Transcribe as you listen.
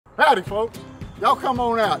Howdy, folks. Y'all come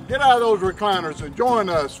on out, get out of those recliners and join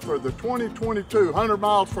us for the 2022 100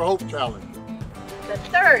 Miles for Hope Challenge. The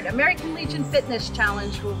third American Legion Fitness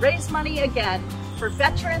Challenge will raise money again for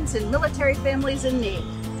veterans and military families in need.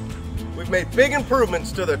 We've made big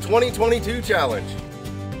improvements to the 2022 challenge.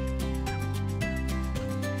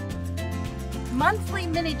 Monthly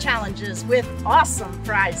mini challenges with awesome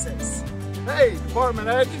prizes. Hey, department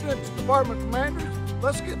adjutants, department commanders,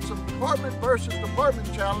 let's get some department versus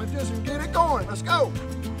department challenges and get it going. Let's go.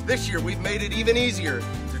 This year we've made it even easier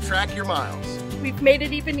to track your miles. We've made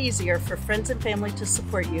it even easier for friends and family to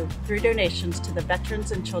support you through donations to the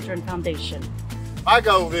Veterans and Children Foundation. My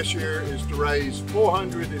goal this year is to raise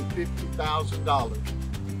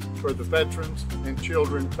 $450,000 for the Veterans and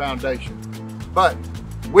Children Foundation. But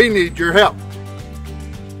we need your help.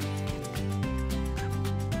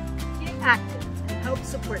 Get active and help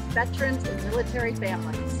support veterans and military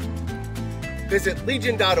families. Visit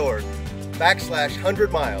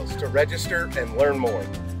legion.org/100 miles to register and learn more.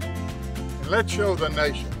 And let's show the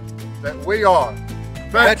nation that we are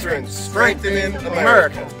Veterans Strengthening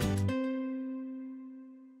America.